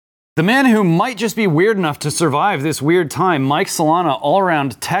The man who might just be weird enough to survive this weird time, Mike Solana,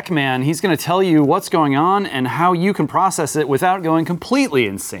 all-around tech man. He's going to tell you what's going on and how you can process it without going completely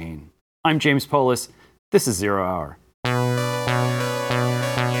insane. I'm James Polis. This is Zero Hour.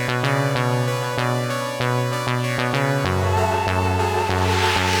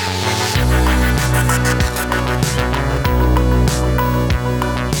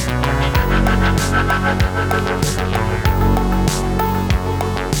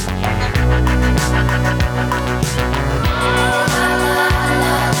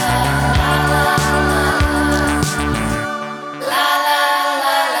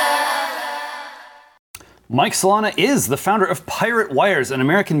 Mike Solana is the founder of Pirate Wires, an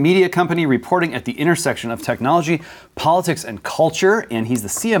American media company reporting at the intersection of technology, politics, and culture. And he's the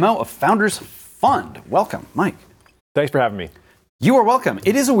CMO of Founders Fund. Welcome, Mike. Thanks for having me. You are welcome.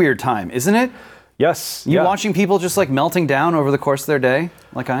 It is a weird time, isn't it? Yes. You watching people just like melting down over the course of their day,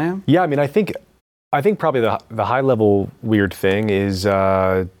 like I am? Yeah, I mean, I think probably the high level weird thing is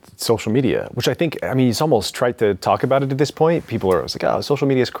social media, which I think, I mean, it's almost trite to talk about it at this point. People are like, oh, social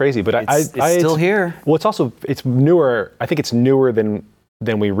media is crazy, but it's still here. Well, it's newer. I think it's newer than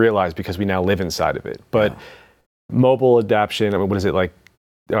we realize because we now live inside of it. But mobile adoption, I mean, what is it like?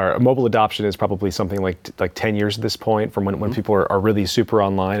 Mobile adoption is probably something like 10 years at this point from when people are really super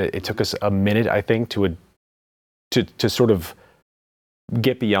online. It took us a minute, I think, to sort of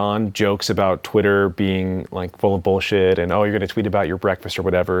get beyond jokes about Twitter being like full of bullshit and, oh, you're going to tweet about your breakfast or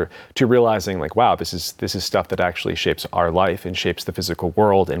whatever, to realizing like, wow, this is stuff that actually shapes our life and shapes the physical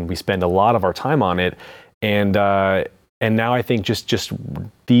world, and we spend a lot of our time on it. And now I think just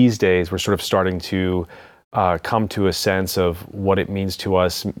these days we're sort of starting to come to a sense of what it means to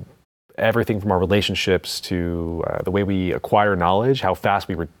us, everything from our relationships to the way we acquire knowledge, how fast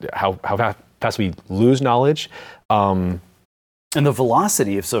we lose knowledge. And the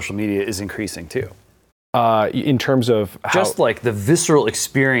velocity of social media is increasing too. In terms of just like the visceral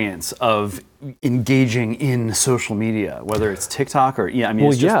experience of engaging in social media, whether it's TikTok or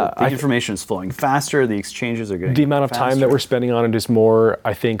the information is flowing faster, the exchanges are getting the amount of faster. time that we're spending on it is more.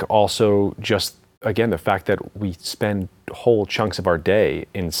 I think also just again the fact that we spend whole chunks of our day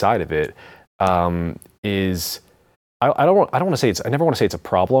inside of it is. I never want to say it's a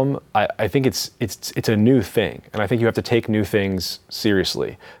problem. I think it's a new thing, and I think you have to take new things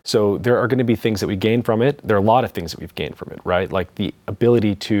seriously. So there are going to be things that we gain from it. There are a lot of things that we've gained from it, right? Like the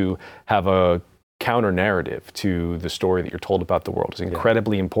ability to have a counter narrative to the story that you're told about the world is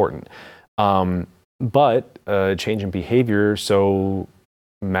incredibly important. But change in behavior so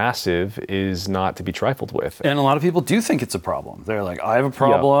massive is not to be trifled with. And a lot of people do think it's a problem. They're like, I have a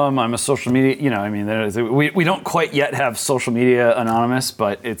problem. I'm a social media, we don't quite yet have social media anonymous,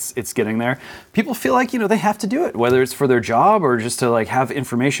 but it's getting there. People feel like, they have to do it, whether it's for their job or just to like have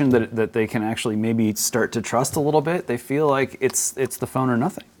information that they can actually maybe start to trust a little bit. They feel like it's the phone or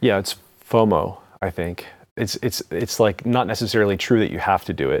nothing. Yeah, it's FOMO, I think. It's like not necessarily true that you have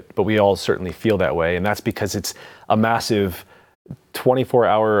to do it, but we all certainly feel that way. And that's because it's a massive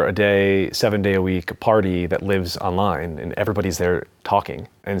 24-hour a day, 7-day a week party that lives online, and everybody's there talking.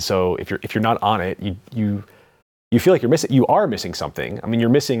 And so if you're not on it, you feel like you are missing something. I mean, you're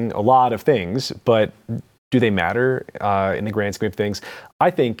missing a lot of things, but do they matter in the grand scheme of things?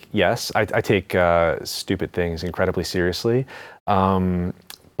 I think yes. I take stupid things incredibly seriously,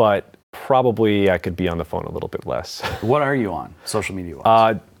 but probably I could be on the phone a little bit less. What are you on social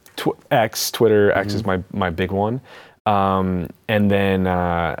media-wise? Twitter. X is my big one. And then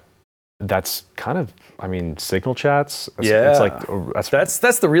that's kind of, Signal chats. It's like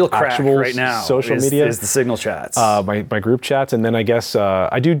that's the real crack right now. Social media is the Signal chats. My group chats, and then I guess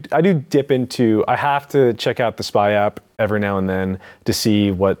I do dip into. I have to check out the Spy app every now and then to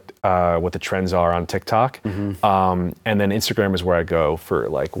see what the trends are on TikTok. And then Instagram is where I go for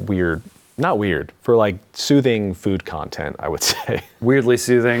like for like soothing food content, I would say. Weirdly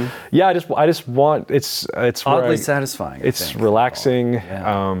soothing. Yeah, I just want it's oddly satisfying. It's relaxing.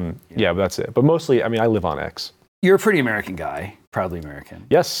 Yeah. But that's it. But mostly, I live on X. You're a pretty American guy, proudly American.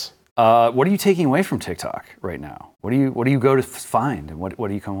 Yes. What are you taking away from TikTok right now? What do you go to find, and what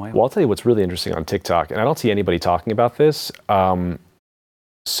do you come away with? Well, I'll tell you what's really interesting on TikTok, and I don't see anybody talking about this.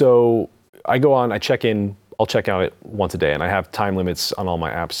 So I go on, I check in. I'll check out it once a day, and I have time limits on all my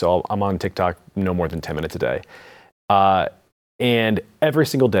apps. So I'm on TikTok no more than 10 minutes a day. And every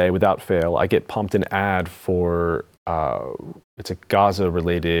single day, without fail, I get pumped an ad for, it's a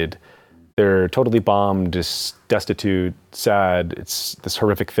Gaza-related, they're totally bombed, just destitute, sad. It's this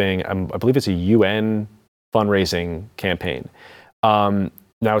horrific thing. I believe it's a UN fundraising campaign. Now,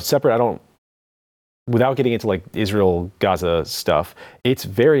 it's separate. without getting into like Israel-Gaza stuff, it's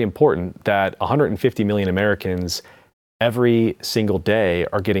very important that 150 million Americans every single day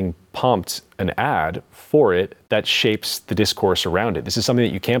are getting pumped an ad for it that shapes the discourse around it. This is something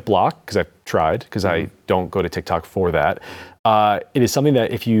that you can't block, because I've tried, because I don't go to TikTok for that. It is something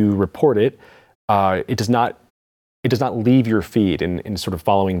that if you report it, it does not leave your feed in sort of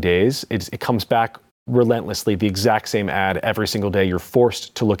following days. It comes back relentlessly, the exact same ad every single day. You're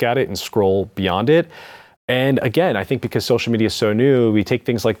forced to look at it and scroll beyond it. And again, I think because social media is so new, we take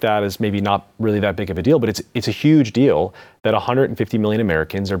things like that as maybe not really that big of a deal, but it's a huge deal that 150 million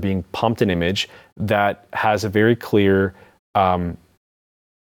Americans are being pumped an image that has a very clear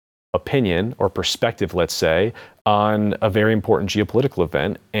opinion or perspective, let's say, on a very important geopolitical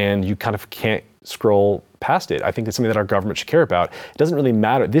event, and you kind of can't scroll past it. I think it's something that our government should care about. It doesn't really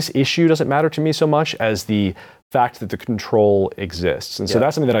matter. This issue doesn't matter to me so much as the fact that the control exists. And so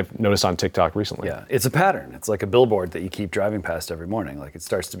that's something that I've noticed on TikTok recently. Yeah, it's a pattern. It's like a billboard that you keep driving past every morning. Like it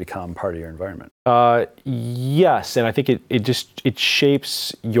starts to become part of your environment. Yes, and I think it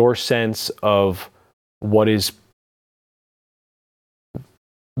shapes your sense of what is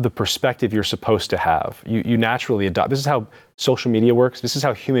the perspective you're supposed to have. You naturally adopt. This is how social media works. This is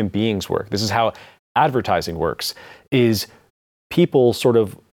how human beings work. This is how advertising works, is people sort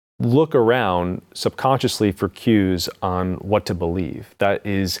of look around subconsciously for cues on what to believe. That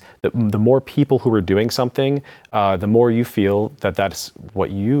is, the more people who are doing something, the more you feel that that's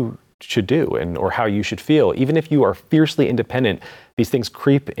what you should do or how you should feel. Even if you are fiercely independent, these things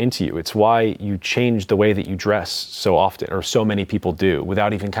creep into you. It's why you change the way that you dress so often, or so many people do,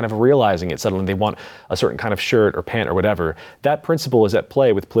 without even kind of realizing it. Suddenly they want a certain kind of shirt or pant or whatever. That principle is at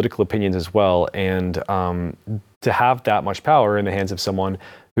play with political opinions as well. And to have that much power in the hands of someone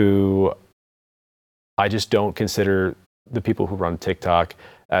who I just don't consider the people who run TikTok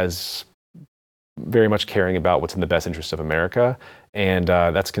as very much caring about what's in the best interest of America. And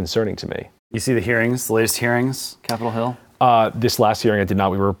that's concerning to me. You see the hearings, the latest hearings, Capitol Hill? This last hearing I did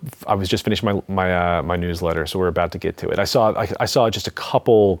not. I was just finishing my newsletter, so we're about to get to it. I saw just a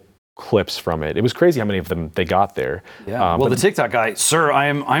couple clips from it. It was crazy how many of them they got there. Yeah. Well, the TikTok guy, sir,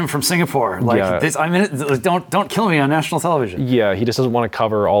 I'm from Singapore. Like this, I'm in it. Don't kill me on national television. Yeah, he just doesn't want to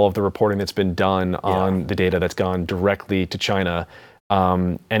cover all of the reporting that's been done on the data that's gone directly to China.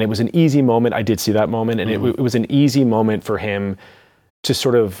 And it was an easy moment. I did see that moment, and it was an easy moment for him to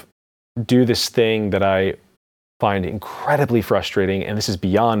sort of do this thing that I find incredibly frustrating. And this is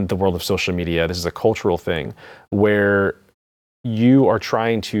beyond the world of social media. This is a cultural thing where you are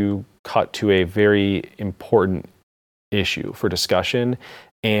trying to cut to a very important issue for discussion,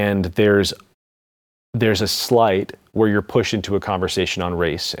 and there's a slight where you're pushed into a conversation on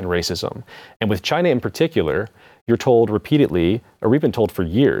race and racism. And with China in particular, you're told repeatedly, or we've been told for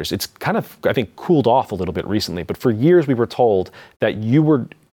years, it's kind of, I think, cooled off a little bit recently, but for years we were told that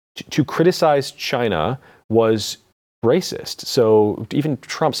to criticize China was racist. So even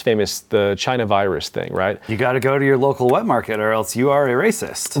Trump's famous, the China virus thing, right? You got to go to your local wet market or else you are a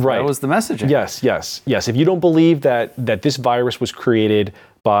racist. Right. That was the messaging. Yes. If you don't believe that this virus was created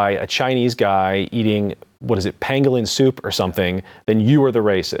by a Chinese guy eating, pangolin soup or something, then you are the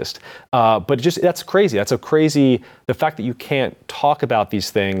racist. But that's crazy. The fact that you can't talk about these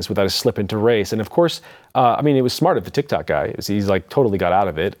things without a slip into race. And of course, it was smart of the TikTok guy. He's like totally got out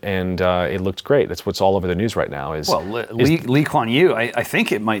of it, and it looked great. That's what's all over the news right now. Lee Kuan Yew, I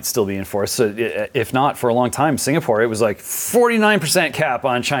think it might still be enforced. So if not, for a long time, Singapore, it was like 49% cap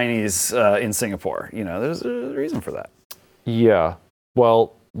on Chinese in Singapore. There's a reason for that. Yeah.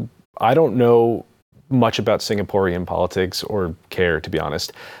 Well, I don't know much about Singaporean politics or care, to be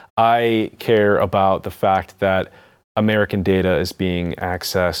honest. I care about the fact that American data is being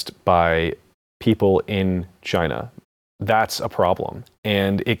accessed by people in China. That's a problem.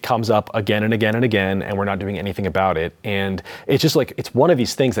 And it comes up again and again and again, and we're not doing anything about it. And it's just like, it's one of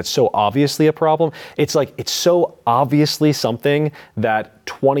these things that's so obviously a problem. It's like, it's so obviously something that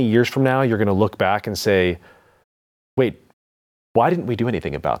 20 years from now, you're going to look back and say, wait, why didn't we do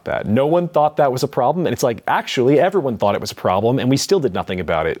anything about that? No one thought that was a problem. And it's like, actually, everyone thought it was a problem, and we still did nothing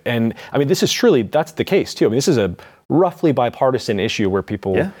about it. And that's the case too. This is a roughly bipartisan issue where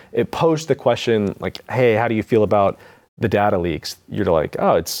people it posed the question like, hey, how do you feel about the data leaks? You're like,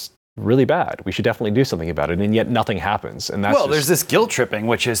 oh, it's really bad. We should definitely do something about it. And yet nothing happens. And there's this guilt tripping,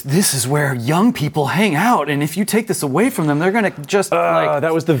 which is, this is where young people hang out. And if you take this away from them, they're going to just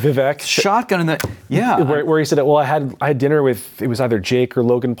that was the Vivek shotgun in the, where he said, well, I had dinner with, it was either Jake or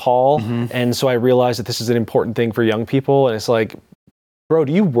Logan Paul. And so I realized that this is an important thing for young people. And it's like, bro,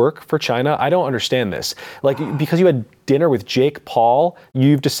 do you work for China? I don't understand this. Like, because you had dinner with Jake Paul,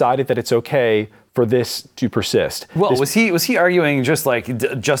 you've decided that it's okay for this to persist. Well, was he arguing just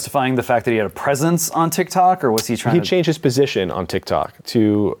like justifying the fact that he had a presence on TikTok, or was he trying He changed his position on TikTok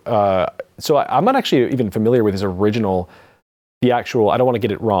to, so I'm not actually even familiar with his original, the actual, I don't want to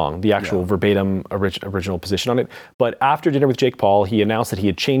get it wrong, the actual verbatim original position on it. But after dinner with Jake Paul, he announced that he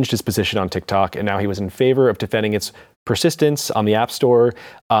had changed his position on TikTok, and now he was in favor of defending its persistence on the App Store.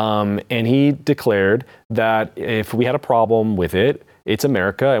 And he declared that if we had a problem with it, it's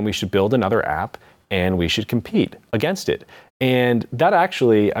America, and we should build another app, and we should compete against it. And that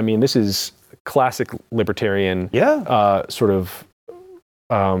actually, I mean, this is classic libertarian sort of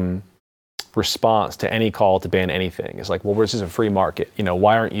response to any call to ban anything. It's like, well, this is a free market. You know,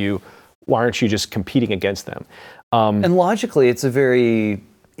 why aren't you just competing against them? And logically, it's a very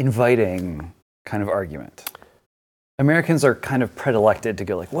inviting kind of argument. Americans are kind of predilected to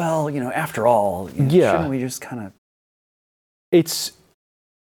go like, well, you know, after all, shouldn't we just kind of... It's,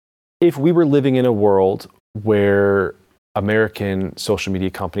 if we were living in a world where American social media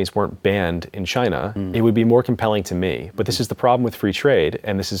companies weren't banned in China, it would be more compelling to me. But this is the problem with free trade,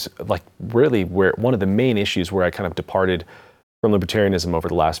 and this is like really where one of the main issues where I kind of departed from libertarianism over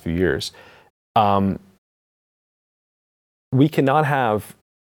the last few years. We cannot have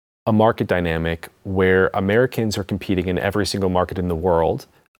a market dynamic where Americans are competing in every single market in the world,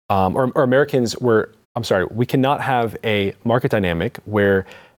 or Americans where, I'm sorry, we cannot have a market dynamic where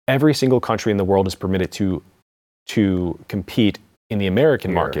every single country in the world is permitted to compete in the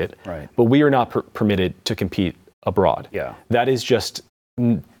American market, but we are not permitted to compete abroad. That is just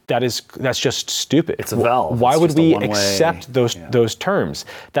that's just stupid. It's a valve. Why would we accept those terms?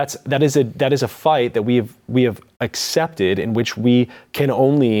 That is a fight that we have accepted in which we can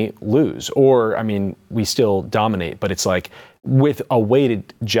only lose, or I mean, we still dominate, but it's like with a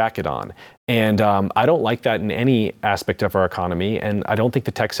weighted jacket on. And I don't like that in any aspect of our economy, and I don't think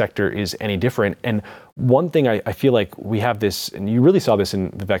the tech sector is any different. And one thing I feel like we have this, and you really saw this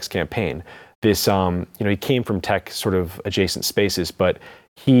in the Vex campaign, this, he came from tech sort of adjacent spaces, but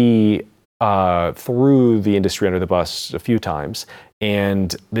he threw the industry under the bus a few times,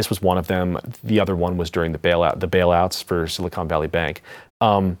 and this was one of them. The other one was during the bailouts for Silicon Valley Bank.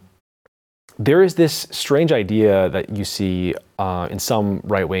 There is this strange idea that you see in some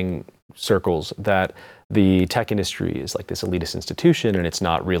right-wing circles that the tech industry is like this elitist institution and it's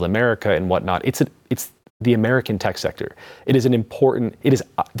not real America and whatnot. It's the American tech sector.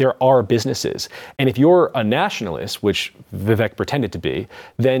 There are businesses. And if you're a nationalist, which Vivek pretended to be,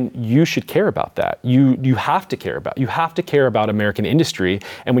 then you should care about that. You have to care about American industry.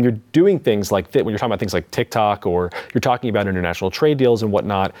 And when you're doing things like that, when you're talking about things like TikTok, or you're talking about international trade deals and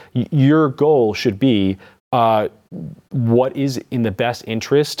whatnot, your goal should be what is in the best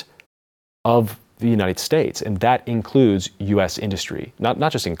interest of the United States, and that includes U.S. industry. Not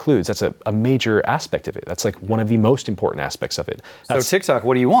just includes, that's a major aspect of it. That's like one of the most important aspects of it. So TikTok,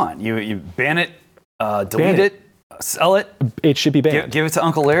 what do you want? You ban it, delete it, sell it? It should be banned. Give it to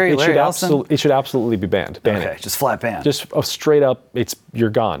Uncle Larry, Ellison? It should absolutely be banned. Ban it. Just flat ban. Just straight up, you're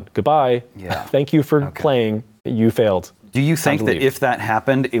gone. Goodbye. Yeah. Thank you for playing. You failed. Do you think that if that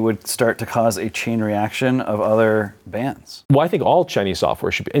happened, it would start to cause a chain reaction of other bans? Well, I think all Chinese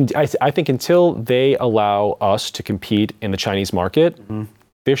software should be. And I think until they allow us to compete in the Chinese market,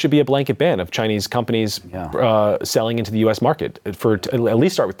 there should be a blanket ban of Chinese companies selling into the U.S. market. At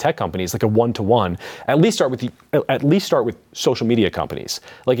least start with tech companies, like a 1-to-1. At least start with social media companies.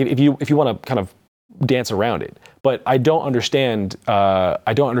 Like if you want to kind of dance around it. But I don't understand a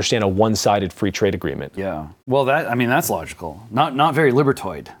one-sided free trade agreement. Yeah. Well, that's logical. Not very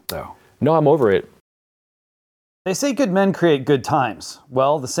libertoid, though. No, I'm over it. They say good men create good times.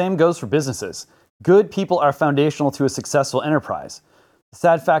 Well, the same goes for businesses. Good people are foundational to a successful enterprise. The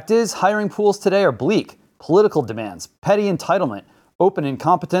sad fact is, hiring pools today are bleak. Political demands, petty entitlement, open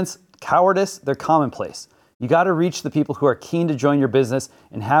incompetence, cowardice, they're commonplace. You got to reach the people who are keen to join your business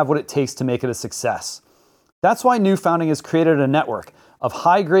and have what it takes to make it a success. That's why New Founding has created a network of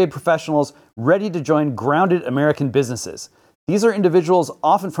high-grade professionals ready to join grounded American businesses. These are individuals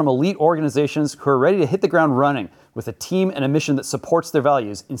often from elite organizations who are ready to hit the ground running with a team and a mission that supports their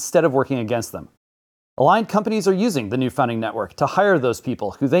values instead of working against them. Aligned companies are using the New Founding Network to hire those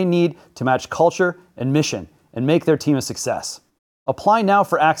people who they need to match culture and mission and make their team a success. Apply now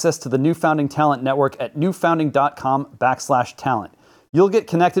for access to the New Founding Talent Network at newfounding.com/talent. You'll get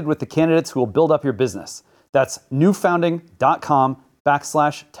connected with the candidates who will build up your business. That's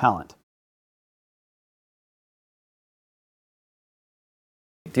newfounding.com/talent.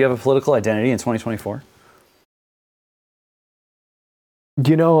 Do you have a political identity in 2024?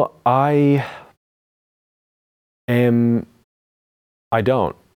 You know, I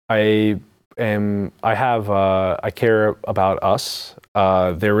don't. I care about us.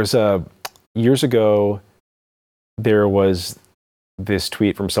 There was years ago, there was this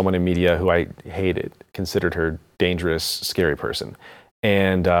tweet from someone in media who I hated, considered her dangerous, scary person.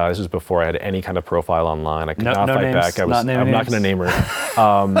 And this was before I had any kind of profile online. I could not fight back. I'm not going to name her.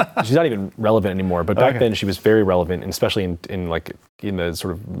 She's not even relevant anymore. But back then, she was very relevant, and especially in the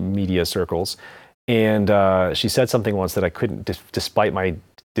sort of media circles. And she said something once that I couldn't, despite my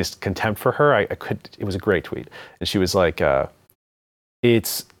contempt for her, I could. It was a great tweet, and she was like,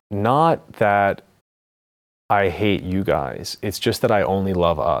 "It's not that I hate you guys. It's just that I only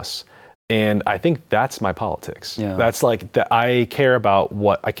love us." And I think that's my politics. Yeah. That's like that. I care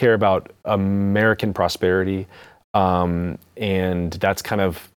about American prosperity, and that's kind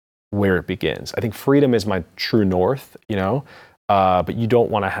of where it begins. I think freedom is my true north, but you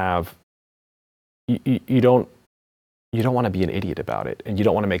don't want to have. You don't want to be an idiot about it, and you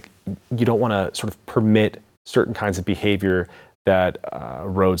don't want to sort of permit certain kinds of behavior that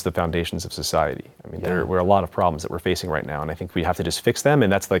erodes the foundations of society. I mean, there are a lot of problems that we're facing right now, and I think we have to just fix them,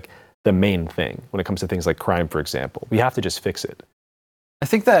 and that's like the main thing when it comes to things like crime, for example. We have to just fix it. I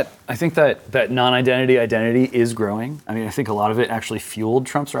think that non-identity identity is growing. I mean, I think a lot of it actually fueled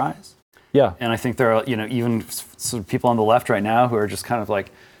Trump's rise. Yeah. And I think there are, even sort of people on the left right now who are just kind of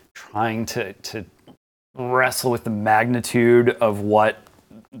like trying to wrestle with the magnitude of what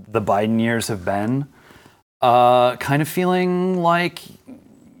the Biden years have been, kind of feeling like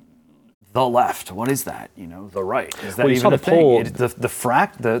the left. What is that? The right. Is that even a thing?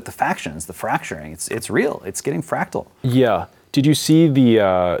 The factions, the fracturing. It's real. It's getting fractal. Yeah. Did you see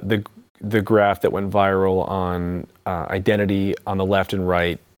the graph that went viral on identity on the left and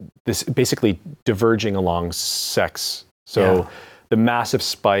right? This basically diverging along sex. So the massive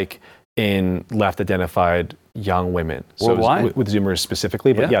spike in left-identified young women. Worldwide? So with Zoomers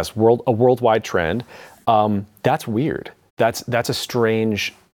specifically, but yes, a worldwide trend. That's weird. That's a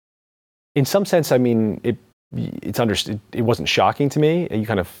strange. In some sense, I mean, it's understood. It wasn't shocking to me. You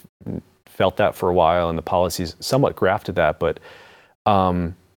kind of felt that for a while, and the policies somewhat grafted that. But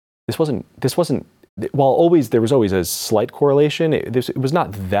this wasn't. While there was always a slight correlation. It was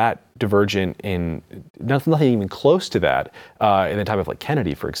not that divergent in nothing even close to that in the time of like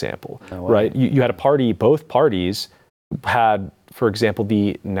Kennedy, for example. Oh, wow. Right? You had a party. Both parties had, for example,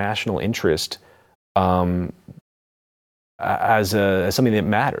 the national interest as something that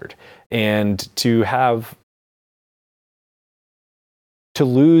mattered. And to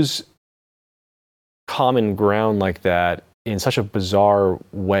lose common ground like that in such a bizarre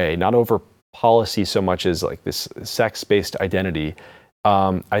way, not over policy so much as like this sex-based identity,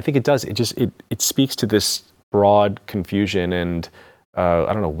 I think it does. It speaks to this broad confusion and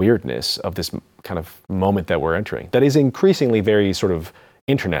weirdness of this kind of moment that we're entering. That is increasingly very sort of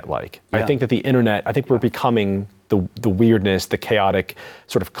internet-like. Yeah. I think that the internet. I think we're becoming the weirdness, the chaotic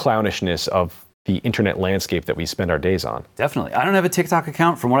sort of clownishness of the internet landscape that we spend our days on. Definitely. I don't have a TikTok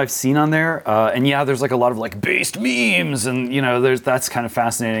account from what I've seen on there. And there's like a lot of like based memes and, that's kind of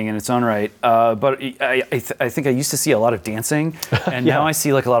fascinating in its own right. But I think I used to see a lot of dancing and now I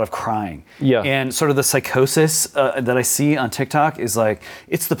see like a lot of crying. Yeah. And sort of the psychosis that I see on TikTok is like,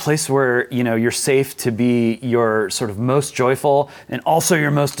 it's the place where, you're safe to be your sort of most joyful and also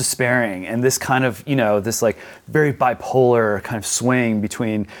your most despairing. And this kind of, this like very bipolar kind of swing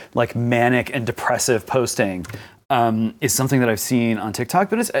between like manic and depressive posting is something that I've seen on TikTok,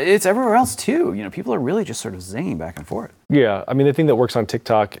 but it's everywhere else too. People are really just sort of zinging back and forth. Yeah, I mean, the thing that works on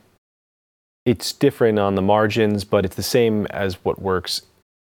TikTok, it's different on the margins, but it's the same as what works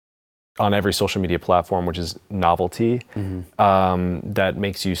on every social media platform, which is novelty. Mm-hmm. That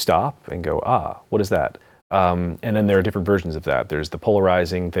makes you stop and go, what is that? And then there are different versions of that. There's the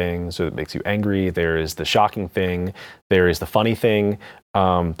polarizing thing, so it makes you angry. There is the shocking thing. There is the funny thing,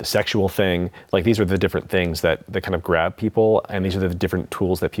 the sexual thing. Like these are the different things that kind of grab people, and these are the different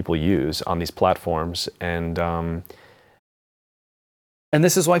tools that people use on these platforms. And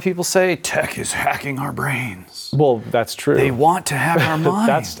this is why people say tech is hacking our brains. Well, that's true. They want to hack our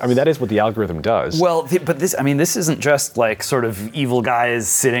minds. That is what the algorithm does. Well, but this isn't just like sort of evil guys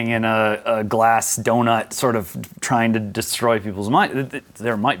sitting in a glass donut sort of trying to destroy people's minds.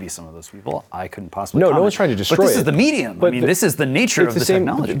 There might be some of those people. I couldn't possibly comment. No one's trying to destroy it. But this is the medium. This is the nature of the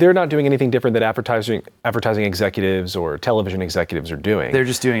technology. They're not doing anything different than advertising executives or television executives are doing. They're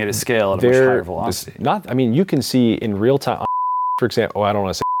just doing it at scale at a much higher velocity. You can see in real time. For example, I don't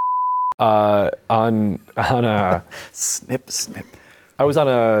want to say on a snip. I was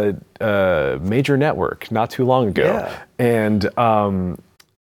on a major network not too long ago, and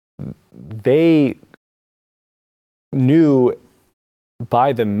they knew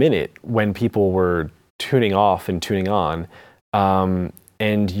by the minute when people were tuning off and tuning on,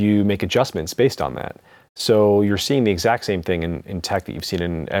 and you make adjustments based on that. So you're seeing the exact same thing in tech that you've seen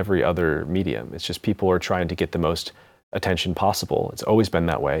in every other medium. It's just people are trying to get the most attention possible. It's always been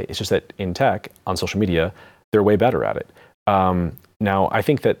that way. It's just that in tech, on social media, they're way better at it. Now, I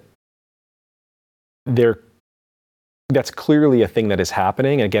think that that's clearly a thing that is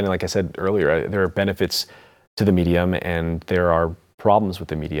happening. Again, like I said earlier, there are benefits to the medium and there are problems with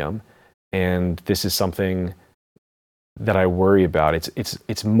the medium. And this is something that I worry about.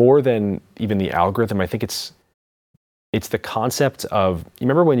 It's more than even the algorithm. I think it's the concept of, you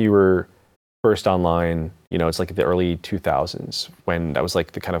remember when you were first online, it's like the early 2000s, when that was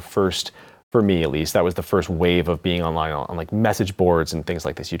like the kind of first, for me at least, that was the first wave of being online on like message boards and things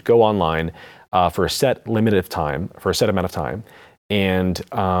like this. You'd go online for a set amount of time, and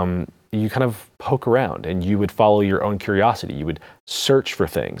you kind of poke around and you would follow your own curiosity. You would search for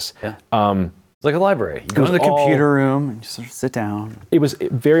things. Yeah. It's like a library. You go to the computer room and just sort of sit down. It was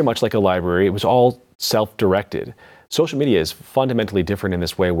very much like a library. It was all self-directed. Social media is fundamentally different in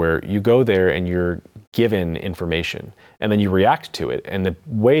this way, where you go there and you're given information and then you react to it. And the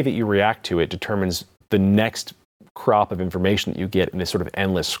way that you react to it determines the next crop of information that you get in this sort of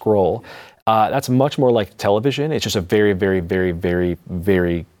endless scroll. That's much more like television. It's just a very, very, very, very,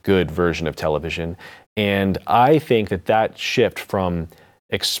 very good version of television. And I think that shift from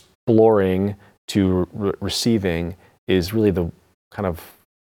exploring to receiving is really the kind of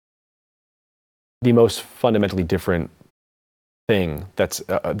the most fundamentally different thing. That's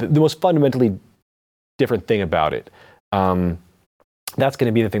the most fundamentally different thing about it. That's going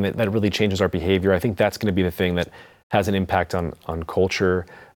to be the thing that really changes our behavior. I think that's going to be the thing that has an impact on culture.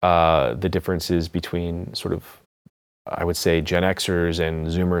 The differences between sort of, I would say, Gen Xers and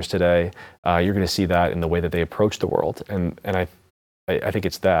Zoomers today. You're going to see that in the way that they approach the world, and I think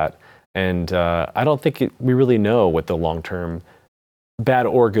it's that. And I don't think we really know what the long-term bad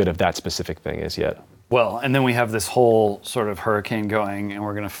or good of that specific thing is yet. Well, and then we have this whole sort of hurricane going, and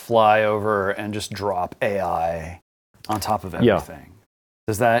we're going to fly over and just drop AI on top of everything.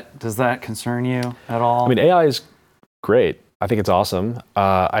 Yeah. Does that concern you at all? I mean, AI is great. I think it's awesome.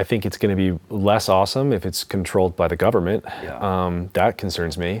 I think it's going to be less awesome if it's controlled by the government. Yeah. That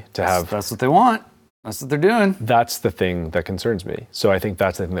concerns me. That's what they want. That's what they're doing. That's the thing that concerns me. So I think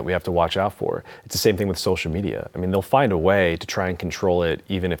that's the thing that we have to watch out for. It's the same thing with social media. I mean, they'll find a way to try and control it,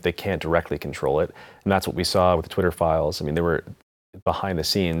 even if they can't directly control it. And that's what we saw with the Twitter files. I mean, they were behind the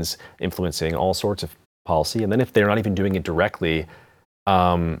scenes influencing all sorts of policy. And then if they're not even doing it directly,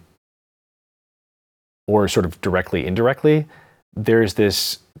 or sort of directly, indirectly, there's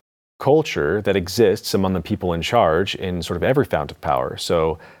this culture that exists among the people in charge in sort of every fount of power.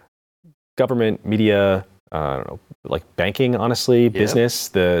 So government, media, I don't know, like banking, honestly,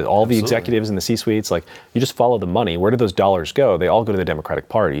 business, all the executives in the C-suites, like you just follow the money. Where do those dollars go? They all go to the Democratic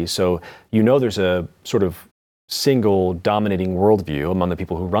Party. So there's a sort of single dominating worldview among the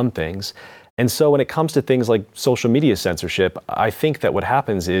people who run things. And so when it comes to things like social media censorship, I think that what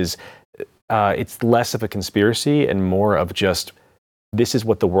happens is it's less of a conspiracy and more of just, this is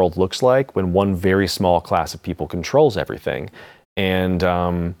what the world looks like when one very small class of people controls everything. And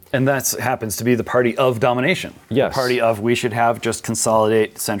that happens to be the party of domination. Yes. The party of, we should have, just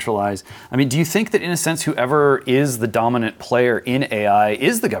consolidate, centralize. I mean, do you think that in a sense, whoever is the dominant player in AI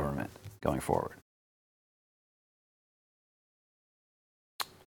is the government going forward?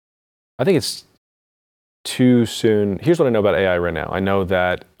 I think it's too soon. Here's what I know about AI right now. I know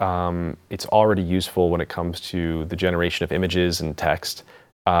that it's already useful when it comes to the generation of images and text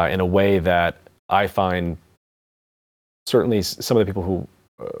in a way that I find certainly some of the people who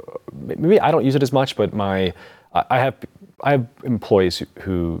maybe I don't use it as much, but I have employees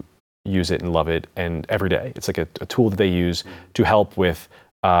who use it and love it, and every day it's like a tool that they use to help with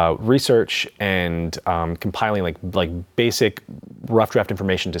research and compiling like basic rough draft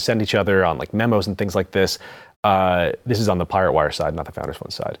information to send each other on like memos and things like this. This is on the Pirate Wire side, not the Founders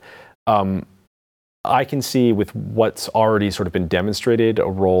Fund side. I can see with what's already sort of been demonstrated a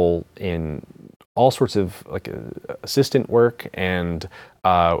role in all sorts of like assistant work, and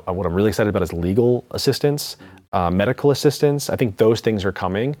what I'm really excited about is legal assistance, medical assistance. I think those things are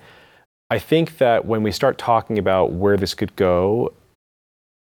coming. I think that when we start talking about where this could go,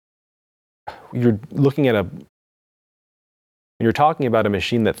 you're looking at when you're talking about a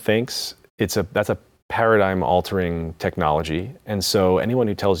machine that thinks, that's a paradigm altering technology. And so anyone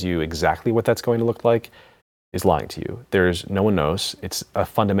who tells you exactly what that's going to look like is lying to you. No one knows. It's a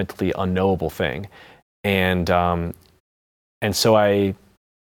fundamentally unknowable thing. And so I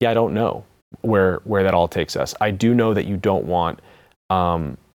don't know where that all takes us. I do know that you don't want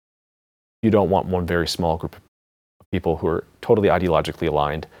you don't want one very small group of people who are totally ideologically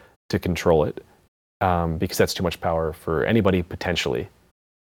aligned to control it, because that's too much power for anybody potentially.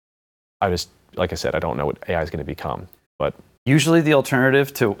 Like I said, I don't know what AI is going to become, but usually the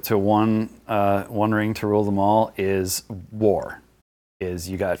alternative to one ring to rule them all is war. Is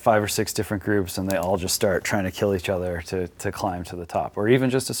you got 5 or 6 different groups and they all just start trying to kill each other to climb to the top, or even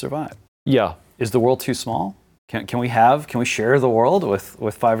just to survive. Yeah. Is the world too small? Can we share the world with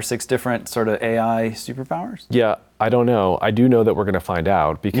 5 or 6 different sort of AI superpowers? Yeah, I don't know. I do know that we're going to find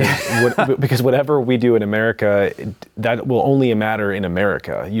out because because whatever we do in America, that will only matter in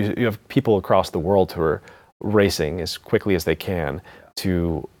America. You have people across the world who are racing as quickly as they can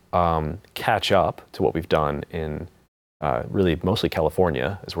to catch up to what we've done in really mostly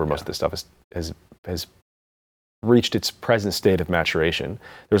California, is where most of this stuff has reached its present state of maturation.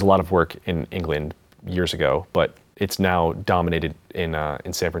 There's a lot of work in England years ago, but it's now dominated in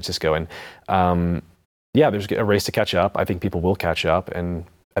San Francisco. And there's a race to catch up. I think people will catch up, and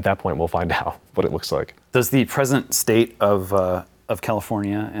at that point, we'll find out what it looks like. Does the present state of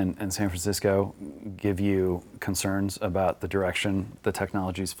California and San Francisco give you concerns about the direction the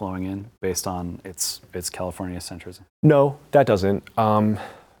technology is flowing in based on its California centrism? No, that doesn't.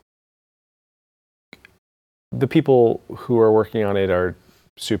 The people who are working on it are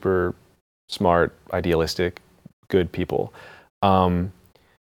super smart, idealistic, good people. The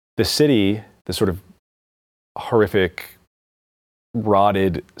city, the sort of horrific,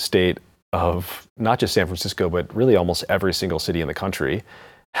 rotted state of not just San Francisco, but really almost every single city in the country,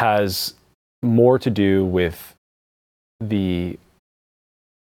 has more to do with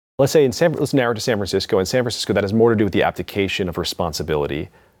let's narrow it to San Francisco. In San Francisco, that has more to do with the abdication of responsibility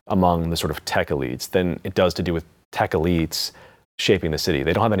among the sort of tech elites than it does to do with tech elites shaping the city.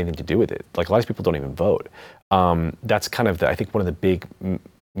 They don't have anything to do with it. Like, a lot of people don't even vote. That's kind of I think one of the big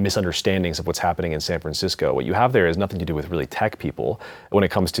misunderstandings of what's happening in San Francisco. What you have there has nothing to do with really tech people when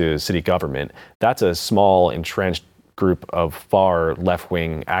it comes to city government. That's a small, entrenched group of far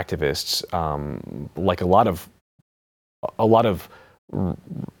left-wing activists, like a lot of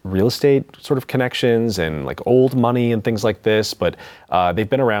real estate sort of connections and like old money and things like this, but they've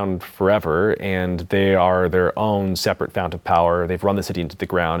been around forever and they are their own separate fount of power. They've run the city into the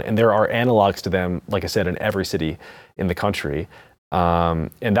ground, and there are analogs to them, like I said, in every city in the country. And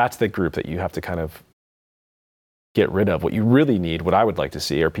that's the group that you have to kind of get rid of. What you really need, what I would like to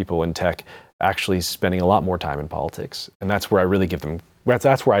see, are people in tech actually spending a lot more time in politics. And that's where I really give them,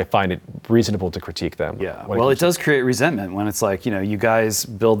 that's where I find it reasonable to critique them. Yeah, well, it does create resentment when it's like, you guys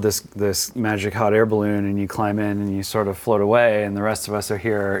build this magic hot air balloon and you climb in and you sort of float away, and the rest of us are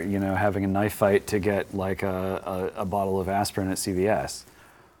here, having a knife fight to get like a bottle of aspirin at CVS.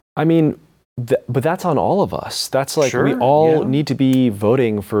 I mean, but that's on all of us. That's like, sure, we all need to be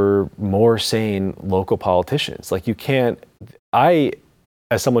voting for more sane local politicians. Like, you can't, as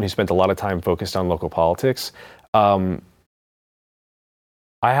someone who spent a lot of time focused on local politics,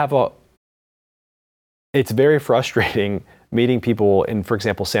 it's very frustrating meeting people in, for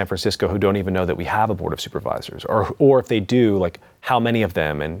example, San Francisco, who don't even know that we have a board of supervisors, or if they do, like how many of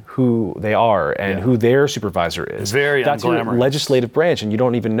them and who they are and who their supervisor is. Very That's your legislative branch, and you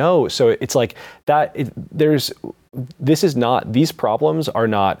don't even know. So it's like that. These problems are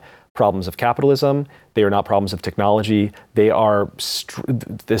not problems of capitalism. They are not problems of technology. They are,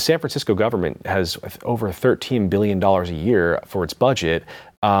 the San Francisco government has over $13 billion a year for its budget.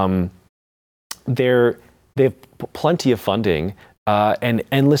 They have plenty of funding and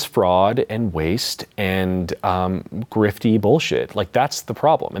endless fraud and waste and grifty bullshit. Like, that's the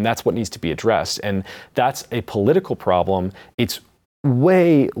problem, and that's what needs to be addressed. And that's a political problem. It's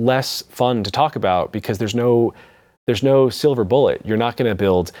way less fun to talk about because there's no silver bullet. You're not going to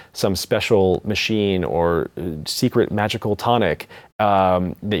build some special machine or secret magical tonic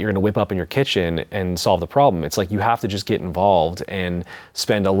that you're going to whip up in your kitchen and solve the problem. It's like, you have to just get involved and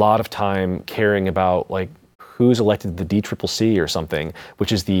spend a lot of time caring about, like, who's elected to the DCCC or something,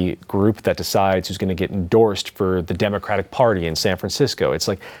 which is the group that decides who's going to get endorsed for the Democratic Party in San Francisco. It's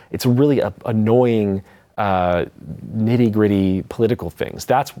like, it's really annoying, nitty-gritty political things.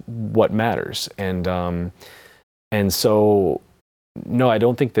 That's what matters. And so, no, I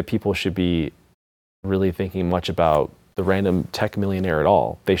don't think that people should be really thinking much about the random tech millionaire at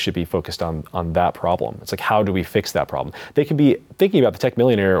all. They should be focused on that problem. It's like, how do we fix that problem? They can be thinking about the tech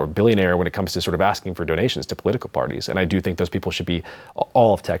millionaire or billionaire when it comes to sort of asking for donations to political parties. And I do think those people should be,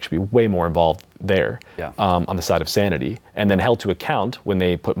 all of tech should be way more involved there, on the side of sanity, and then held to account when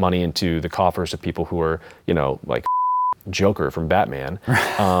they put money into the coffers of people who are, like Joker from Batman.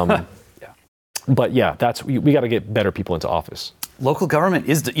 But yeah, we got to get better people into office. local government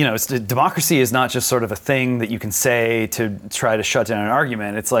is, democracy is not just sort of a thing that you can say to try to shut down an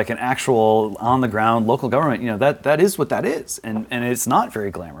argument. It's like an actual on the ground local government. That is what that is, and it's not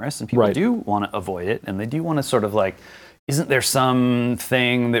very glamorous, and people do want to avoid it, and they do want to sort of like, isn't there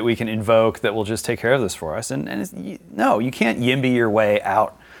something that we can invoke that will just take care of this for us? No, you can't YIMBY your way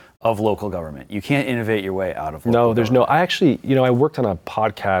out of local government. You can't innovate your way out of local government. There's no. I actually, I worked on a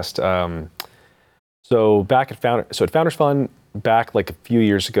podcast. So back at Founders Fund, back like a few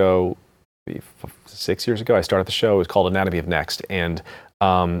years ago, 6 years ago, I started the show. It was called Anatomy of Next, and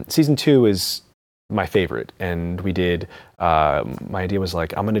season 2 is my favorite. And we did. My idea was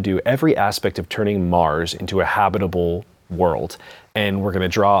like, I'm going to do every aspect of turning Mars into a habitable world, and we're going to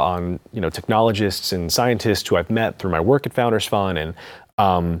draw on technologists and scientists who I've met through my work at Founders Fund,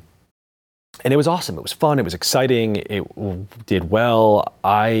 and it was awesome. It was fun. It was exciting. It did well.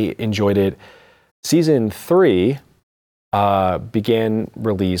 I enjoyed it. Season 3 began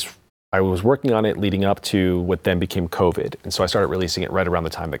release. I was working on it leading up to what then became COVID. And so I started releasing it right around the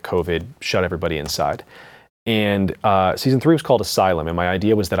time that COVID shut everybody inside. And season 3 was called Asylum. And my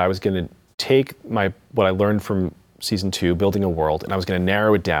idea was that I was going to take what I learned from season 2, building a world, and I was going to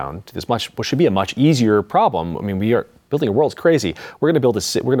narrow it down to what should be a much easier problem. I mean, building a world's crazy. We're going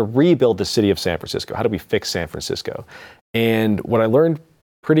to rebuild the city of San Francisco. How do we fix San Francisco? And what I learned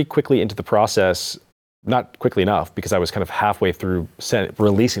pretty quickly into the process, not quickly enough, because I was kind of halfway through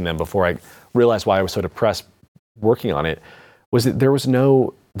releasing them before I realized why I was so depressed working on it, was that there was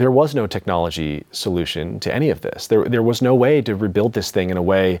no technology solution to any of this. There was no way to rebuild this thing in a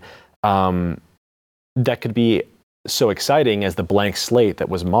way that could be so exciting as the blank slate that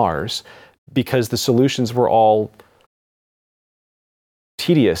was Mars, because the solutions were all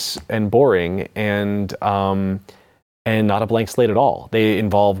tedious and boring and not a blank slate at all. They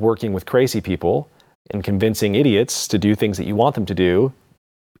involve working with crazy people and convincing idiots to do things that you want them to do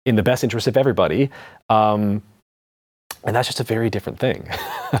in the best interest of everybody. And that's just a very different thing.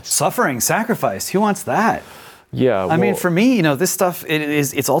 Suffering, sacrifice, who wants that? Yeah. I mean, for me, this stuff,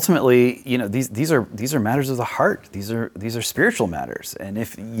 it's ultimately, these are matters of the heart. These are spiritual matters. And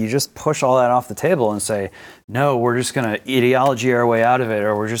if you just push all that off the table and say, no, we're just going to ideology our way out of it,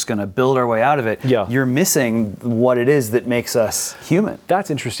 or we're just going to build our way out of it, you're missing what it is that makes us human.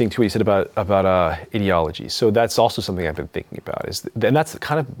 That's interesting too, what you said about ideology. So that's also something I've been thinking about, and that's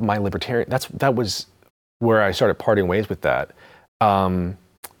kind of my libertarian, that was where I started parting ways with that.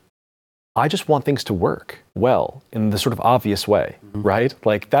 I just want things to work well in the sort of obvious way, right?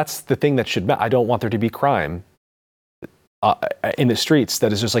 Like that's the thing that should matter. I don't want there to be crime in the streets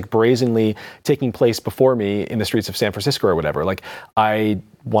that is just like brazenly taking place before me in the streets of San Francisco or whatever. Like I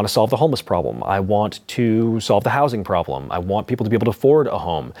want to solve the homeless problem. I want to solve the housing problem. I want people to be able to afford a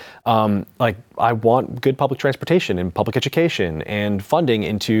home. Like I want good public transportation and public education and funding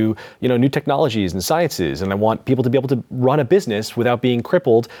into new technologies and sciences. And I want people to be able to run a business without being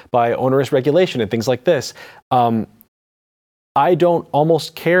crippled by onerous regulation and things like this. I don't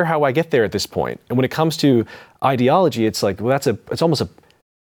almost care how I get there at this point. And when it comes to ideology, it's like, well,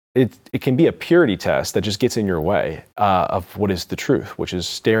 it can be a purity test that just gets in your way of what is the truth, which is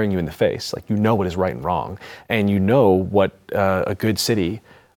staring you in the face. Like, what is right and wrong, and what a good city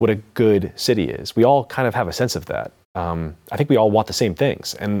is. We all kind of have a sense of that. I think we all want the same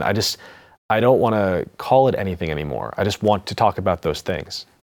things, and I don't want to call it anything anymore. I just want to talk about those things.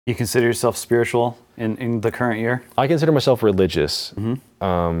 You consider yourself spiritual in the current year? I consider myself religious.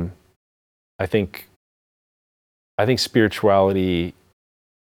 Mm-hmm. I think spirituality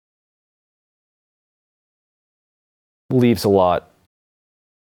leaves a lot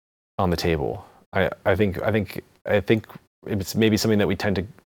on the table. I think it's maybe something that we tend to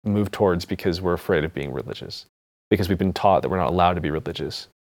move towards because we're afraid of being religious, because we've been taught that we're not allowed to be religious.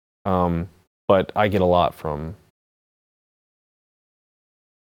 But I get a lot from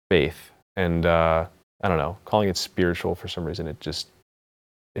faith, and I don't know, calling it spiritual for some reason,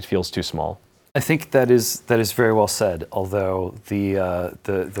 it feels too small. I think that is very well said. Although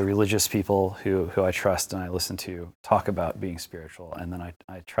the religious people who I trust and I listen to talk about being spiritual, and then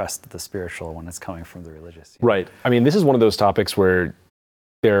I trust the spiritual when it's coming from the religious. Right. I mean, this is one of those topics where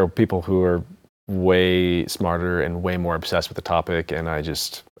there are people who are way smarter and way more obsessed with the topic, and I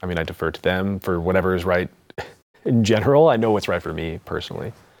defer to them for whatever is right in general. I know what's right for me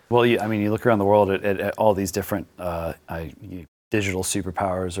personally. Well, you look around the world at all these different digital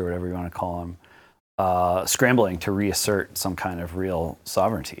superpowers, or whatever you want to call them, scrambling to reassert some kind of real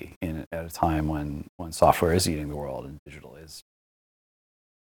sovereignty at a time when software is eating the world and digital is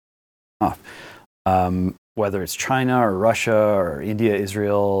off. whether it's China or Russia or India,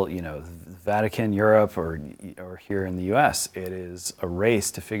 Israel, Vatican, Europe, or here in the U.S., it is a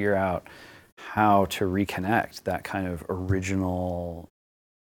race to figure out how to reconnect that kind of original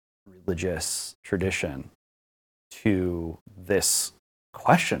religious tradition to this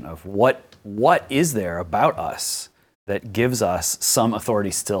question of what is there about us that gives us some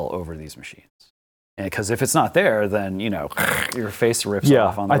authority still over these machines. Because if it's not there, then your face rips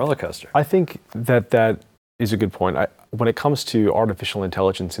off on the roller coaster. I think that is a good point. When it comes to artificial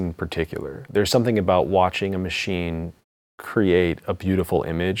intelligence in particular, there's something about watching a machine create a beautiful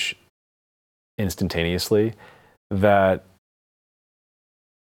image instantaneously that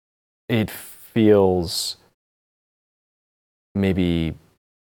it feels maybe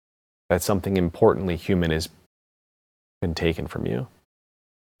that something importantly human has been taken from you.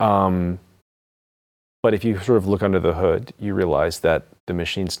 But if you sort of look under the hood, you realize that the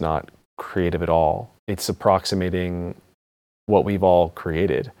machine's not creative at all. It's approximating what we've all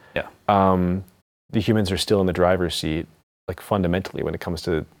created. Yeah. The humans are still in the driver's seat, like fundamentally when it comes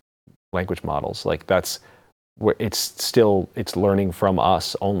to language models. Like that's where it's learning from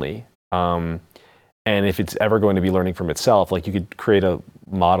us only. And if it's ever going to be learning from itself, like you could create a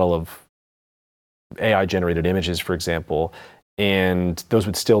model of AI generated images, for example, and those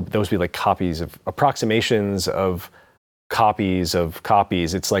would be like copies of approximations of copies of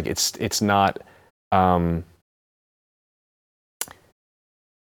copies. It's like it's not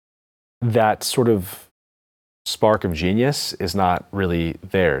that sort of spark of genius is not really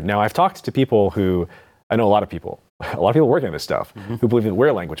there. Now, I've talked to people I know a lot of people working on this stuff who believe that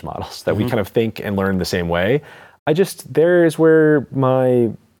we're language models, that we kind of think and learn the same way. There is where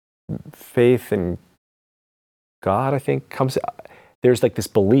my faith in God, I think, comes. There's like this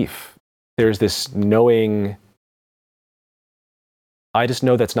belief. There's this knowing. I just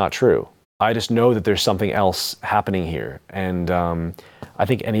know that's not true. I just know that there's something else happening here. And I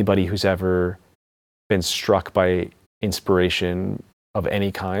think anybody who's ever been struck by inspiration of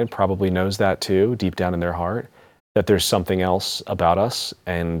any kind probably knows that too, deep down in their heart, that there's something else about us.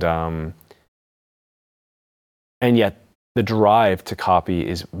 And yet the drive to copy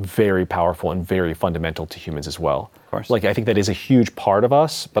is very powerful and very fundamental to humans as well. Of course. Like, I think that is a huge part of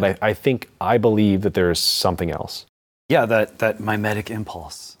us, but I believe that there's something else. Yeah, that mimetic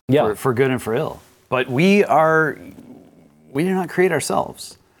impulse. Yeah. For good and for ill. But we do not create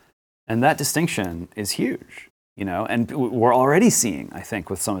ourselves. And that distinction is huge, and we're already seeing, I think,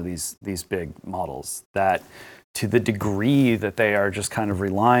 with some of these big models, that to the degree that they are just kind of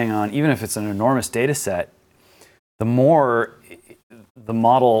relying on, even if it's an enormous data set, the more the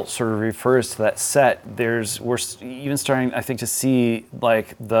model sort of refers to that set, we're even starting, I think, to see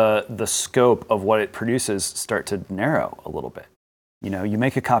like the scope of what it produces start to narrow a little bit. You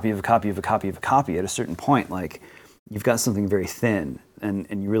make a copy of a copy of a copy of a copy at a certain point, like you've got something very thin,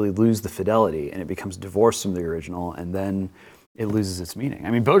 and you really lose the fidelity, and it becomes divorced from the original, and then it loses its meaning.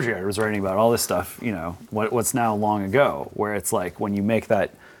 I mean, Baudrillard was writing about all this stuff, what's now long ago, where it's like when you make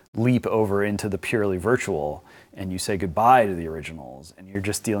that leap over into the purely virtual, and you say goodbye to the originals, and you're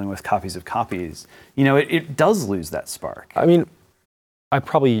just dealing with copies of copies, it does lose that spark. I mean,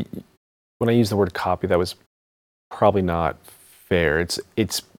 when I use the word copy, that was probably not fair.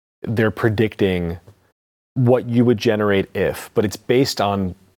 They're predicting what you would generate but it's based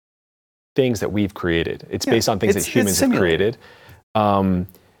on things that we've created. It's based on things that humans have created. I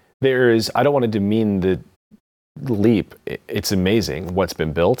don't want to demean the leap. It's amazing what's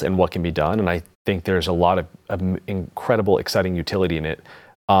been built and what can be done, and I think there's a lot of incredible, exciting utility in it.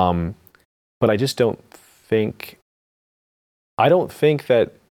 But I just don't think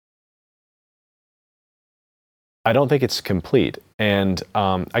it's complete, and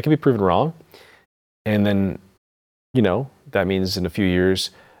I can be proven wrong. And then, that means in a few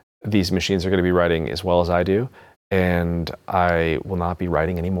years, these machines are going to be writing as well as I do. And I will not be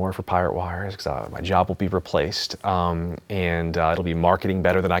writing anymore for Pirate Wires because my job will be replaced. And it'll be marketing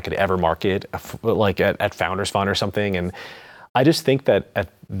better than I could ever market, like at Founders Fund or something. And I just think that at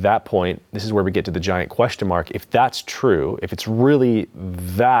that point, this is where we get to the giant question mark. If that's true, if it's really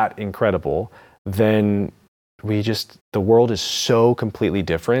that incredible, then the world is so completely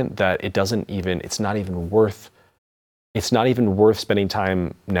different that it's not even worth spending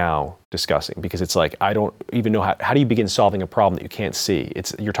time now discussing, because it's like, I don't even know how do you begin solving a problem that you can't see?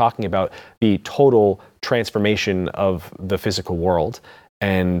 You're talking about the total transformation of the physical world.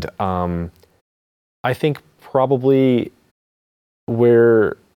 And I think probably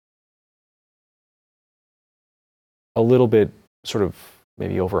we're a little bit sort of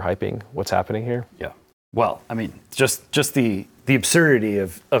maybe overhyping what's happening here. Yeah. Well, I mean, just the absurdity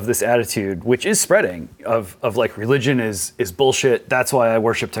of this attitude, which is spreading, of like religion is bullshit. That's why I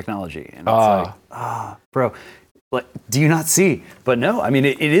worship technology. And it's bro, like, do you not see? But no, I mean,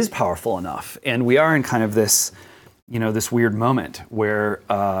 it is powerful enough, and we are in kind of this, this weird moment where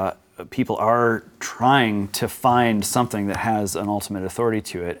people are trying to find something that has an ultimate authority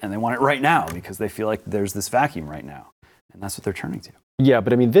to it, and they want it right now because they feel like there's this vacuum right now, and that's what they're turning to. Yeah,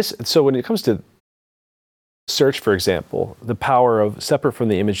 but I mean, so when it comes to search, for example, the power of, separate from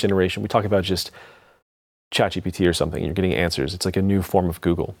the image generation, we talk about just ChatGPT or something, you're getting answers. It's like a new form of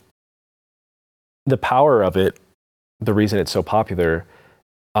Google. The power of it, the reason it's so popular,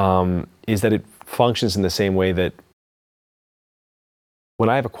 is that it functions in the same way that when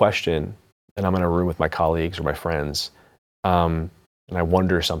I have a question and I'm in a room with my colleagues or my friends, and I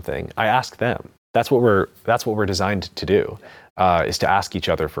wonder something, I ask them. That's what we're designed to do, is to ask each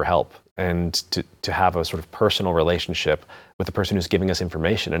other for help and to have a sort of personal relationship with the person who's giving us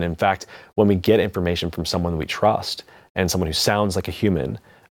information. And in fact, when we get information from someone we trust and someone who sounds like a human,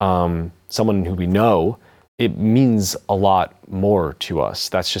 someone who we know, it means a lot more to us.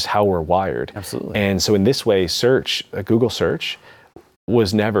 That's just how we're wired. Absolutely. And so in this way, Google search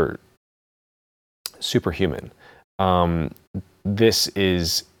was never superhuman. This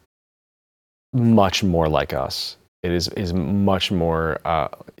is much more like us. It is much more,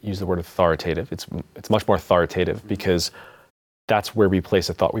 use the word authoritative. It's much more authoritative because that's where we place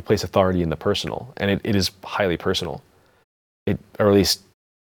a thought. We place authority in the personal, and it is highly personal. Or at least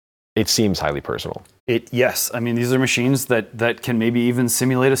it seems highly personal. Yes, I mean, these are machines that can maybe even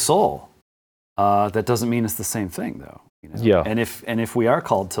simulate a soul. That doesn't mean it's the same thing, though. Yeah. And if we are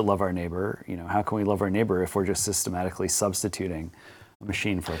called to love our neighbor, how can we love our neighbor if we're just systematically substituting a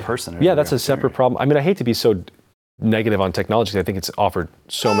machine for a person? Yeah, that's a separate problem. I mean, I hate to be so negative on technology. I think it's offered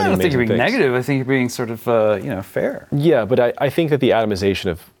so many amazing things. I don't think you're being negative. I think you're being sort of, fair. Yeah, but I think that the atomization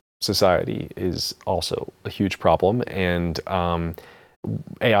of society is also a huge problem, and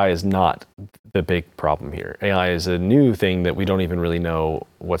AI is not the big problem here. AI is a new thing that we don't even really know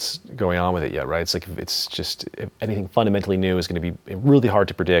what's going on with it yet, right? It's like if anything fundamentally new is going to be really hard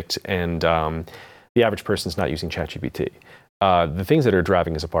to predict, and the average person's not using ChatGPT. The things that are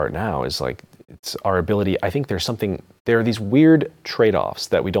driving us apart now is like it's our ability. I think there are these weird trade-offs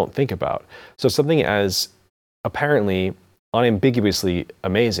that we don't think about. So something as apparently unambiguously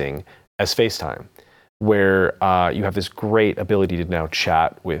amazing as FaceTime, where you have this great ability to now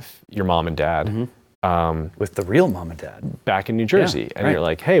chat with your mom and dad. Mm-hmm. With the real mom and dad. Back in New Jersey. And you're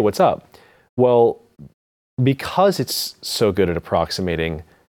like, hey, what's up? Well, because it's so good at approximating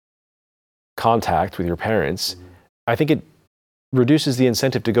contact with your parents, I think it reduces the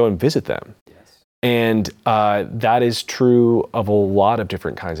incentive to go and visit them. Yes. And that is true of a lot of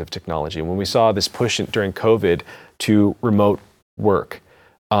different kinds of technology. When we saw this push during COVID to remote work,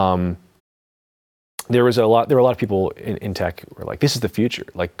 there were a lot of people in tech who were like, this is the future.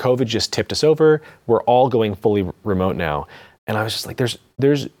 Like, COVID just tipped us over. We're all going fully remote now. And I was just like,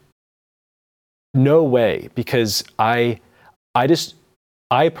 there's no way, because I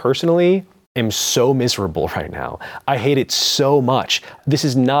personally am so miserable right now. I hate it so much. This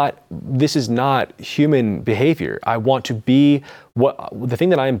is not human behavior. I want to be the thing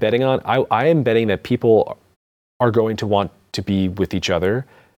that I am betting on. I am betting that people are going to want to be with each other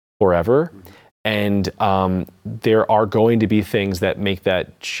forever. And there are going to be things that make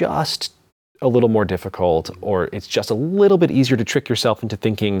that just a little more difficult, or it's just a little bit easier to trick yourself into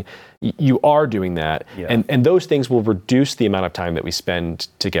thinking you are doing that. Yeah. And those things will reduce the amount of time that we spend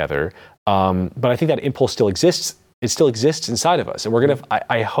together. But I think that impulse still exists. It still exists inside of us. And we're gonna,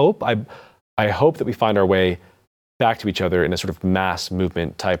 I hope that we find our way back to each other in a sort of mass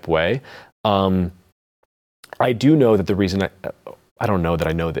movement type way. I do know that the reason I don't know that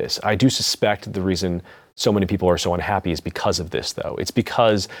I know this. I do suspect the reason so many people are so unhappy is because of this, though. It's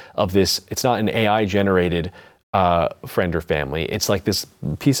because of this. It's not an AI-generated friend or family. It's like this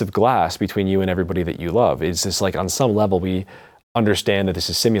piece of glass between you and everybody that you love. It's just like on some level we understand that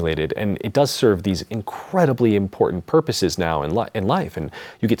this is simulated, and it does serve these incredibly important purposes now in life, and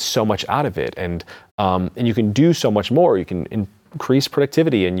you get so much out of it, and you can do so much more. You can increase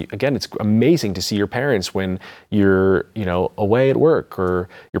productivity, and again, it's amazing to see your parents when you're away at work, or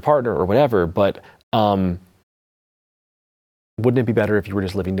your partner or whatever. But wouldn't it be better if you were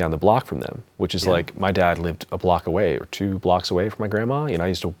just living down the block from them? Which is like, my dad lived a block away or 2 blocks away from my grandma. I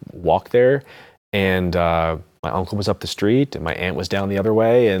used to walk there, and my uncle was up the street, and my aunt was down the other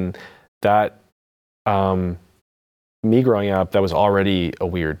way, and that me growing up, that was already a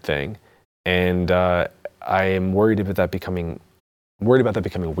weird thing, and I am worried about that becoming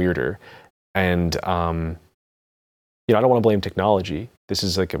weirder. And I don't want to blame technology. This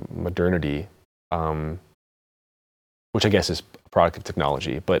is like a modernity, which I guess is a product of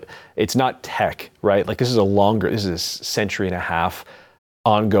technology, but it's not tech, right? Like this is a century and a half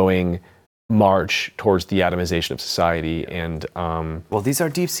ongoing march towards the atomization of society. And well, these are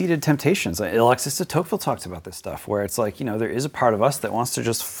deep-seated temptations. Alexis de Tocqueville talked about this stuff, where it's like, there is a part of us that wants to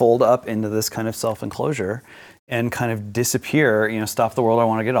just fold up into this kind of self-enclosure and kind of disappear, stop the world, I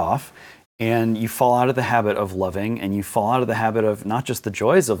want to get off. And you fall out of the habit of loving, and you fall out of the habit of not just the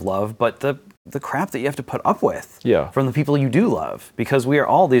joys of love, but the crap that you have to put up with from the people you do love. Because we are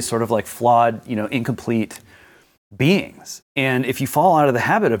all these sort of like flawed, incomplete beings. And if you fall out of the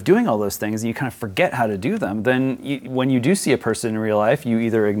habit of doing all those things and you kind of forget how to do them, then when you do see a person in real life, you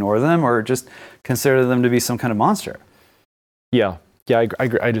either ignore them or just consider them to be some kind of monster. Yeah, I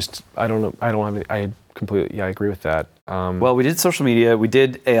agree. I completely agree with that. Well, we did social media, we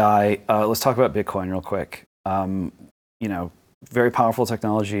did AI. Let's talk about Bitcoin real quick. Very powerful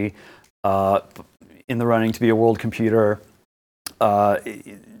technology, in the running to be a world computer.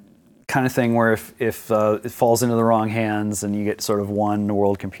 Kind of thing where if it falls into the wrong hands and you get sort of one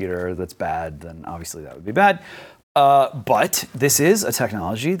world computer that's bad, then obviously that would be bad. But this is a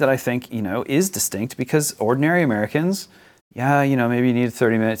technology that I think, is distinct because ordinary Americans, maybe you need a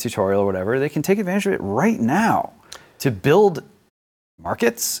 30-minute tutorial or whatever, they can take advantage of it right now to build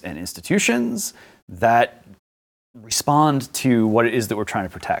markets and institutions that respond to what it is that we're trying to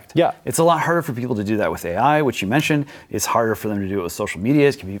protect. Yeah. It's a lot harder for people to do that with AI, which you mentioned. It's harder for them to do it with social media.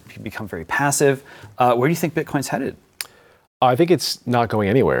 It can become very passive. Where do you think Bitcoin's headed? I think it's not going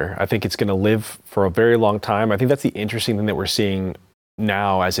anywhere. I think it's going to live for a very long time. I think that's the interesting thing that we're seeing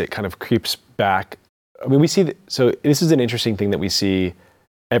now as it kind of creeps back. I mean, so this is an interesting thing that we see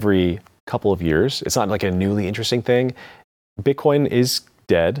every couple of years. It's not like a newly interesting thing. Bitcoin is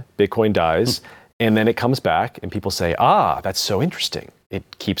dead. Bitcoin dies. And then it comes back and people say, that's so interesting. It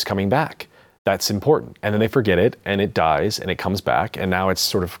keeps coming back. That's important. And then they forget it and it dies and it comes back. And now it's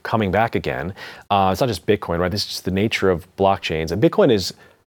sort of coming back again. It's not just Bitcoin, right? This is just the nature of blockchains. And Bitcoin is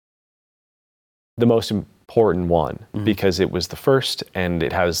the most important one because it was the first and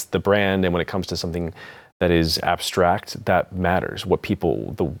it has the brand. And when it comes to something that is abstract, that matters.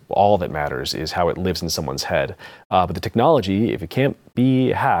 All that matters is how it lives in someone's head. But the technology, if it can't be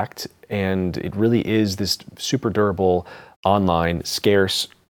hacked, and it really is this super durable, online, scarce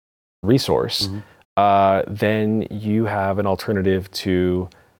resource, then you have an alternative to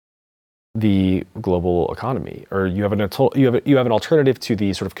the global economy, or you have an alternative to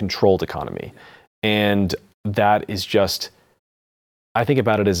the sort of controlled economy, and that is just. I think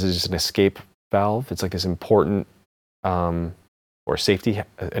about it as just an escape valve. It's like this important or safety,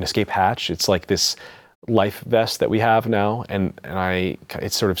 an escape hatch. It's like this life vest that we have now, and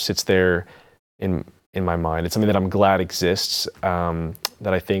it sort of sits there in my mind. It's something that I'm glad exists, that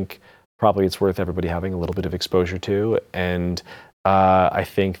I think probably it's worth everybody having a little bit of exposure to. And I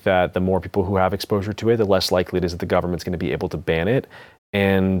think that the more people who have exposure to it, the less likely it is that the government's going to be able to ban it,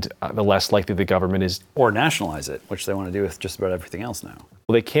 and the less likely the government is... Or nationalize it, which they want to do with just about everything else now.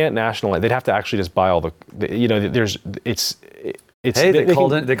 Well, they can't nationalize. They'd have to actually just buy all they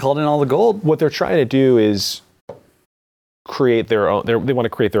called in all the gold. What they're trying to do is create their own. They want to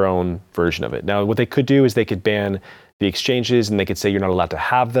create their own version of it. Now, what they could do is they could ban the exchanges, and they could say you're not allowed to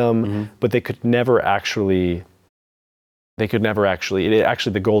have them. But they could never actually.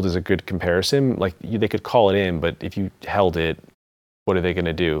 The gold is a good comparison. Like they could call it in, but if you held it, what are they going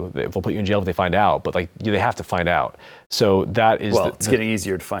to do? They'll put you in jail if they find out. But they have to find out. So that is. Well, it's getting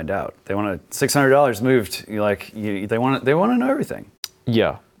easier to find out. They want $600 moved. They want to know everything.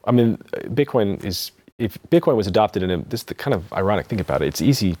 Yeah, I mean, if Bitcoin was adopted this is the kind of ironic thing about it. It's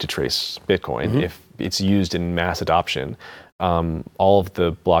easy to trace Bitcoin if it's used in mass adoption. All of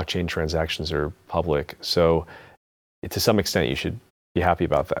the blockchain transactions are public, so to some extent you should be happy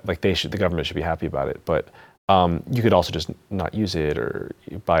about that. Like the government should be happy about it. But you could also just not use it or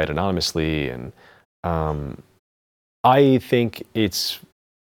buy it anonymously. And I think it's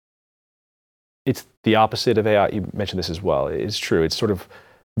the opposite of AI. You mentioned this as well. It's true. It's sort of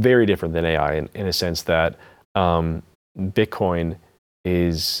very different than AI in a sense that Bitcoin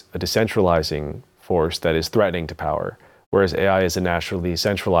is a decentralizing force that is threatening to power, whereas AI is a naturally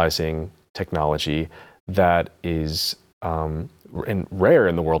centralizing technology that is rare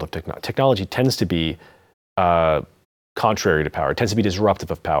in the world of technology. Technology tends to be contrary to power. It tends to be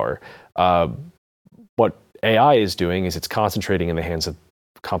disruptive of power. What AI is doing is it's concentrating in the hands of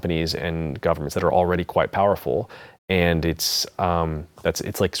companies and governments that are already quite powerful, and it's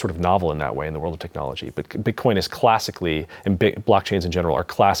like sort of novel in that way in the world of technology. But Bitcoin is classically, and blockchains in general are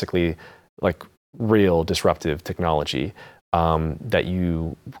classically like real disruptive technology that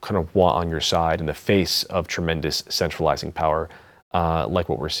you kind of want on your side in the face of tremendous centralizing power, like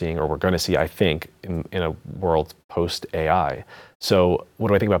what we're seeing, or we're going to see, I think, in a world post-AI. So what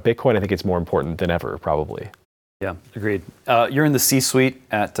do I think about Bitcoin? I think it's more important than ever, probably. Yeah, agreed. You're in the C-suite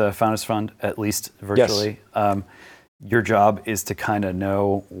at Founders Fund, at least virtually. Yes. Your job is to kind of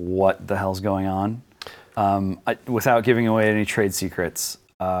know what the hell's going on. Without giving away any trade secrets,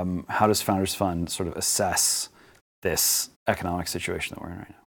 how does Founders Fund sort of assess this economic situation that we're in right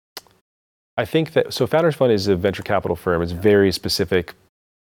now? I think that, so Founders Fund is a venture capital firm. It's a very specific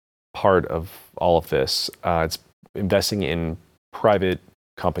part of all of this. It's investing in private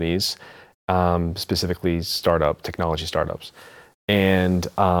companies, specifically technology startups. And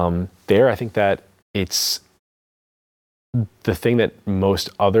there, I think that it's the thing that most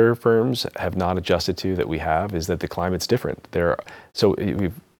other firms have not adjusted to that we have is that the climate's different. So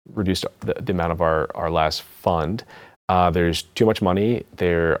we've reduced the amount of our last fund. There's too much money.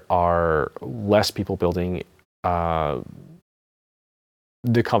 There are less people building the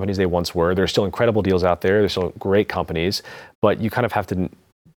companies they once were. There's still incredible deals out there. There's still great companies, but you kind of have to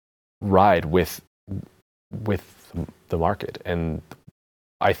ride with the market. And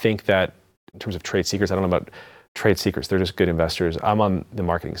I think that in terms of trade secrets, I don't know about trade secrets. They're just good investors. I'm on the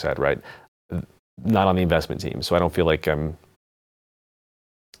marketing side, right? Not on the investment team. So I don't feel like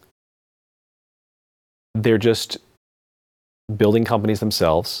they're just building companies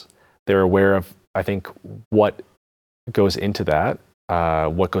themselves. They're aware of, I think, what goes into that,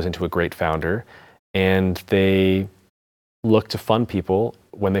 what goes into a great founder, and they look to fund people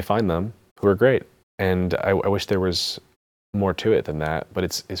when they find them who are great. And I wish there was more to it than that, but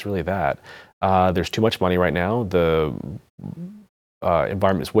it's really that. There's too much money right now. The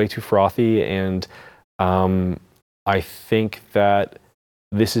environment is way too frothy, and I think that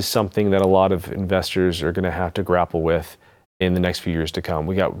this is something that a lot of investors are going to have to grapple with in the next few years to come.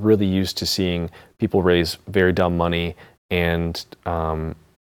 We got really used to seeing people raise very dumb money, and on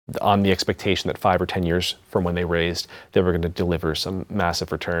the expectation that 5 or 10 years from when they raised, they were going to deliver some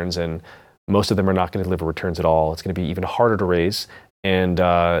massive returns, and most of them are not going to deliver returns at all. It's going to be even harder to raise, and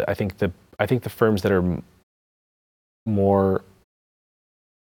I think the firms that are more,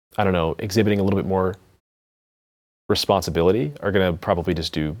 I don't know, exhibiting a little bit more responsibility are going to probably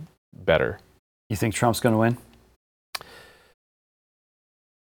just do better. You think Trump's going to win?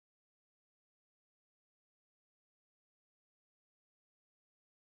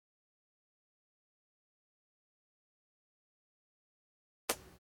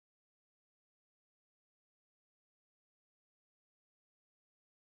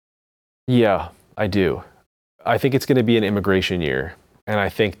 Yeah, I do. I think it's going to be an immigration year. And I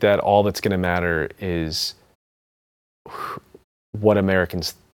think that all that's going to matter is what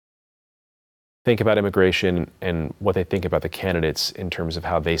Americans think about immigration and what they think about the candidates in terms of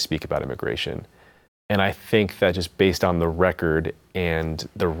how they speak about immigration. And I think that just based on the record and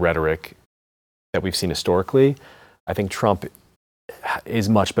the rhetoric that we've seen historically, I think Trump is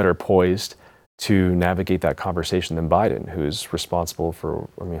much better poised to navigate that conversation than Biden, who's responsible for,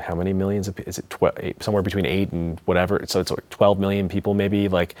 how many millions is it somewhere between 8 and whatever? So it's like 12 million people maybe.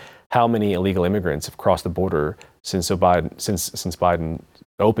 Like, how many illegal immigrants have crossed the border since Biden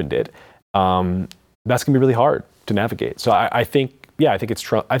opened it? That's gonna be really hard to navigate. So I think it's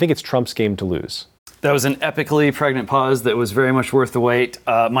Trump. I think it's Trump's game to lose. That was an epically pregnant pause that was very much worth the wait.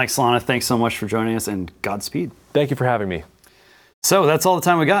 Mike Solana, thanks so much for joining us, and Godspeed. Thank you for having me. So that's all the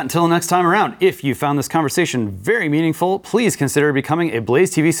time we got. Until next time around, if you found this conversation very meaningful, please consider becoming a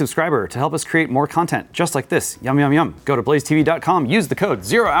Blaze TV subscriber to help us create more content just like this. Yum, yum, yum. Go to blazetv.com, use the code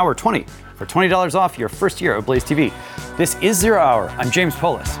 0hour20 for $20 off your first year of Blaze TV. This is 0 Hour. I'm James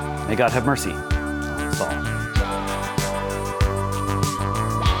Polis. May God have mercy. That's all.